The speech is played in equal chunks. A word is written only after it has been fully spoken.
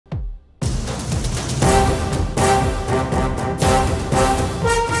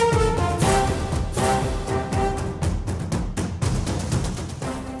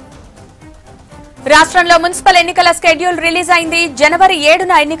రాష్ట్రంలో మున్సిపల్ ఎన్నికల schedule release అయింది. జనవరి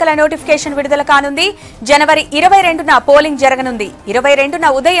 7న ఎన్నికల నోటిఫికేషన్ విడుదల కానుంది. జనవరి 22న పోలింగ్ జరగనుంది. 22న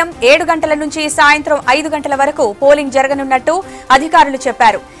ఉదయం 7 గంటల నుంచి సాయంత్రం 5 గంటల వరకు పోలింగ్ జరగనున్నట్టు అధికారులు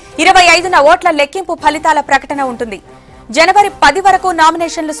చెప్పారు. 25న ఓట్ల లెక్కింపు ఫలితాల ప్రకటన ఉంటుంది. జనవరి 10 వరకు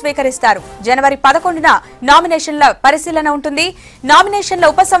నామినేషన్లు స్వీకరిస్తారు. జనవరి 11న నామినేషన్ల పరిశీలన ఉంటుంది. నామినేషన్ల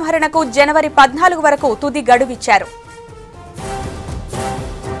ఉపసంహరణకు జనవరి 14 వరకు తుది గడువిచ్చారు.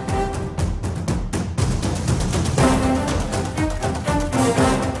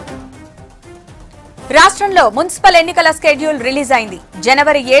 రాష్ట్రంలో మున్సిపల్ ఎన్నికల షెడ్యూల్ రిలీజ్ అయింది.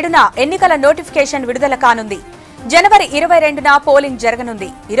 జనవరి 7న ఎన్నికల నోటిఫికేషన్ విడుదల కానుంది. జనవరి 22న పోలింగ్ జరగనుంది.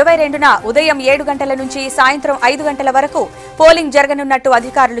 22న ఉదయం 7 గంటల నుంచి సాయంత్రం 5 గంటల వరకు పోలింగ్ జరగనున్నట్టు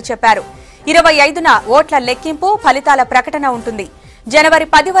అధికారులు చెప్పారు. 25న ఓట్ల లెక్కింపు ఫలితాల ప్రకటన ఉంటుంది. జనవరి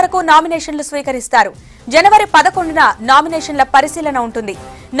 10 వరకు నామినేషన్లు స్వీకరిస్తారు. జనవరి 11న నామినేషన్ల పరిశీలన ఉంటుంది.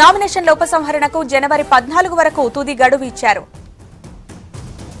 నామినేషన్ల ఉపసంహరణకు జనవరి 14 వరకు తుది గడువు ఇచ్చారు.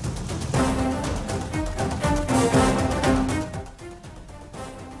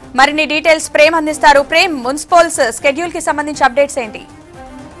 మరిన్ని డీటెయిల్స్ ప్రేమ్ అందిస్తారు. ప్రేమ్, మున్సిపల్ షెడ్యూల్ కి సంబంధించి అప్డేట్స్ ఏంటి?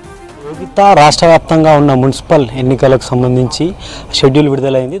 రాష్ట్ర వ్యాప్తంగా ఉన్న మున్సిపల్ ఎన్నికలకు సంబంధించి షెడ్యూల్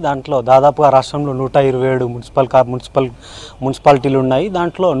విడుదలైంది. దాంట్లో దాదాపుగా రాష్ట్రంలో 127 మున్సిపాలిటీలు ఉన్నాయి.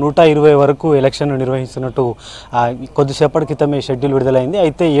 దాంట్లో 120 వరకు ఎలక్షన్లు నిర్వహిస్తున్నట్టు కొద్దిసేపటి క్రితమే షెడ్యూల్ విడుదలైంది.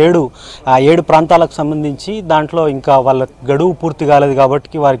 అయితే 7 ప్రాంతాలకు సంబంధించి దాంట్లో ఇంకా వాళ్ళ గడువు పూర్తి కాలేదు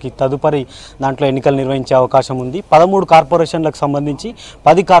కాబట్టి వారికి తదుపరి దాంట్లో ఎన్నికలు నిర్వహించే అవకాశం ఉంది. 13 కార్పొరేషన్లకు సంబంధించి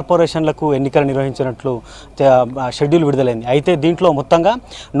 10 కార్పొరేషన్లకు ఎన్నికలు నిర్వహించినట్లు షెడ్యూల్ విడుదలైంది. అయితే దీంట్లో మొత్తంగా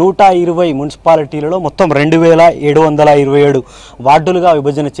 120 మున్సిపాలిటీలలో మొత్తం 2727 వార్డులుగా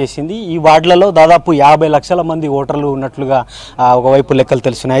విభజన చేసింది. ఈ వార్డులలో దాదాపు 50 లక్షల మంది ఓటర్లు ఉన్నట్లుగా ఒకవైపు లెక్కలు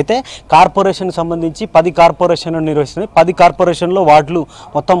తెలుస్తున్నాయి. అయితే కార్పొరేషన్ సంబంధించి 10 కార్పొరేషన్లు నిర్వహిస్తున్నాయి. 10 కార్పొరేషన్లో వార్డులు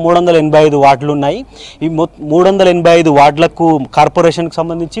మొత్తం 385 వార్డులు ఉన్నాయి. ఈ 385 వార్డులకు కార్పొరేషన్కి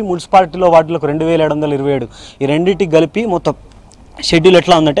సంబంధించి మున్సిపాలిటీలో వార్డులకు 2727 ఈ రెండింటికి కలిపి మొత్తం షెడ్యూల్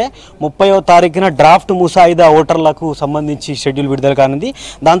ఎట్లా ఉందంటే 30వ తారీఖున డ్రాఫ్ట్ ముసాయిదా ఓటర్లకు సంబంధించి షెడ్యూల్ విడుదల కానుంది.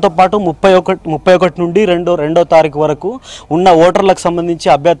 దాంతోపాటు 31 నుండి 2వ తారీఖు వరకు ఉన్న ఓటర్లకు సంబంధించి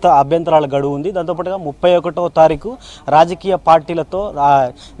అభ్యంతరాల గడువు ఉంది. దాంతోపాటుగా 31వ తారీఖు రాజకీయ పార్టీలతో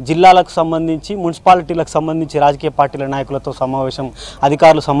జిల్లాలకు సంబంధించి మున్సిపాలిటీలకు సంబంధించి రాజకీయ పార్టీల నాయకులతో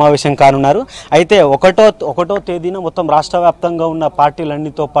అధికారులు సమావేశం కానున్నారు. అయితే ఒకటో తేదీన మొత్తం రాష్ట్ర వ్యాప్తంగా ఉన్న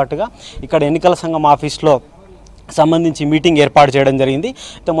పార్టీలన్నితో పాటుగా ఇక్కడ ఎన్నికల సంఘం ఆఫీస్లో సంబంధించి మీటింగ్ ఏర్పాటు చేయడం జరిగింది.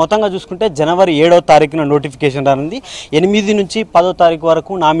 అయితే మొత్తంగా చూసుకుంటే జనవరి 7వ తారీఖున నోటిఫికేషన్ రానుంది. 8 నుంచి 10వ తారీఖు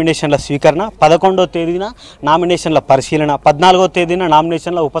వరకు నామినేషన్ల స్వీకరణ, 11వ తేదీన నామినేషన్ల పరిశీలన, 14వ తేదీన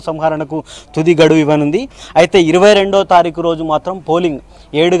నామినేషన్ల ఉపసంహరణకు తుది గడువు ఇవ్వనుంది. అయితే 22వ తారీఖు రోజు మాత్రం పోలింగ్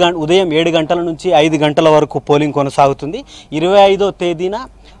ఉదయం 7 గంటల నుంచి 5 గంటల వరకు పోలింగ్ కొనసాగుతుంది. 25వ తేదీన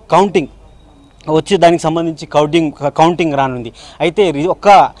కౌంటింగ్ వచ్చి దానికి సంబంధించి కౌంటింగ్ రానుంది. అయితే ఒక్క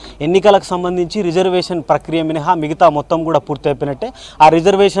ఎన్నికలకు సంబంధించి రిజర్వేషన్ ప్రక్రియ మినహా మిగతా మొత్తం కూడా పూర్తయిపోయినట్టే. ఆ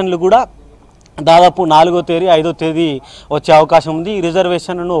రిజర్వేషన్లు కూడా దాదాపు 4వ తేదీ 5వ తేదీ వచ్చే అవకాశం ఉంది. ఈ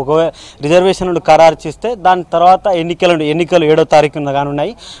రిజర్వేషన్లు ఖరారు చేస్తే దాని తర్వాత ఎన్నికలు 7వ తారీఖున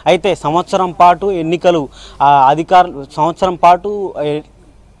కానున్నాయి. అయితే సంవత్సరం పాటు ఎన్నికలు సంవత్సరం పాటు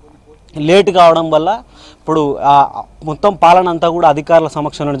లేట్ కావడం వల్ల ఇప్పుడు మొత్తం పాలన అంతా కూడా అధికారుల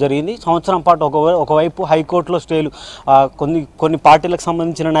సమక్షంలో జరిగింది. సంవత్సరం పాటు ఒకవైపు హైకోర్టులో స్టేలు కొన్ని పార్టీలకు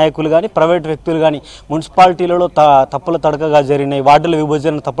సంబంధించిన నాయకులు కానీ ప్రైవేట్ వ్యక్తులు కానీ మున్సిపాలిటీలలో తప్పుల తడకగా జరిగినాయి, వార్డుల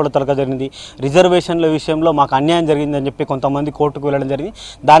విభజన తప్పుల తడక జరిగింది, రిజర్వేషన్ల విషయంలో మాకు అన్యాయం జరిగిందని చెప్పి కొంతమంది కోర్టుకు వెళ్ళడం జరిగింది.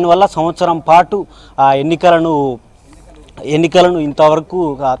 దానివల్ల సంవత్సరం పాటు ఎన్నికలను ఇంతవరకు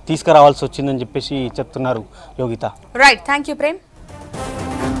తీసుకురావాల్సి వచ్చిందని చెప్పేసి చెప్తున్నారు. Yogita. Right, thank you Prem.